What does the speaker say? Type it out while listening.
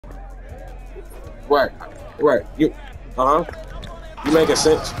Right, right. You making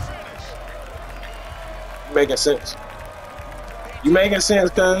sense. You making sense. You making sense,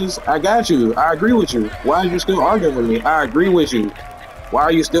 cuz I got you. I agree with you. Why are you still arguing with me? I agree with you. Why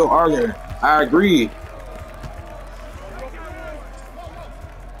are you still arguing? I agree.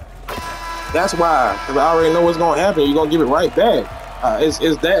 That's why, because I already know what's gonna happen. You're gonna give it right back.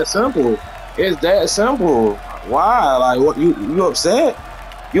 It's that simple. It's that simple. Why? Like, what? You upset?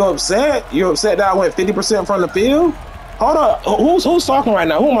 You upset? You upset that I went 50% from the field? Hold up. Who's talking right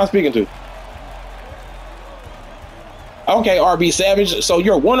now? Who am I speaking to? Okay, RB Savage. So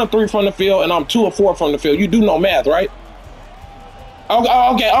you're 1 of 3 from the field, and I'm 2 of 4 from the field. You do know math, right?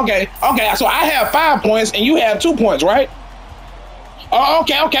 Okay. So I have 5 points, and you have 2 points, right? Oh,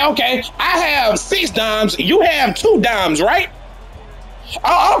 okay. I have 6 dimes. You have 2 dimes, right?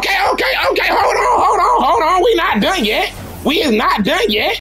 Oh, okay. Hold on. We not done yet. We is not done yet.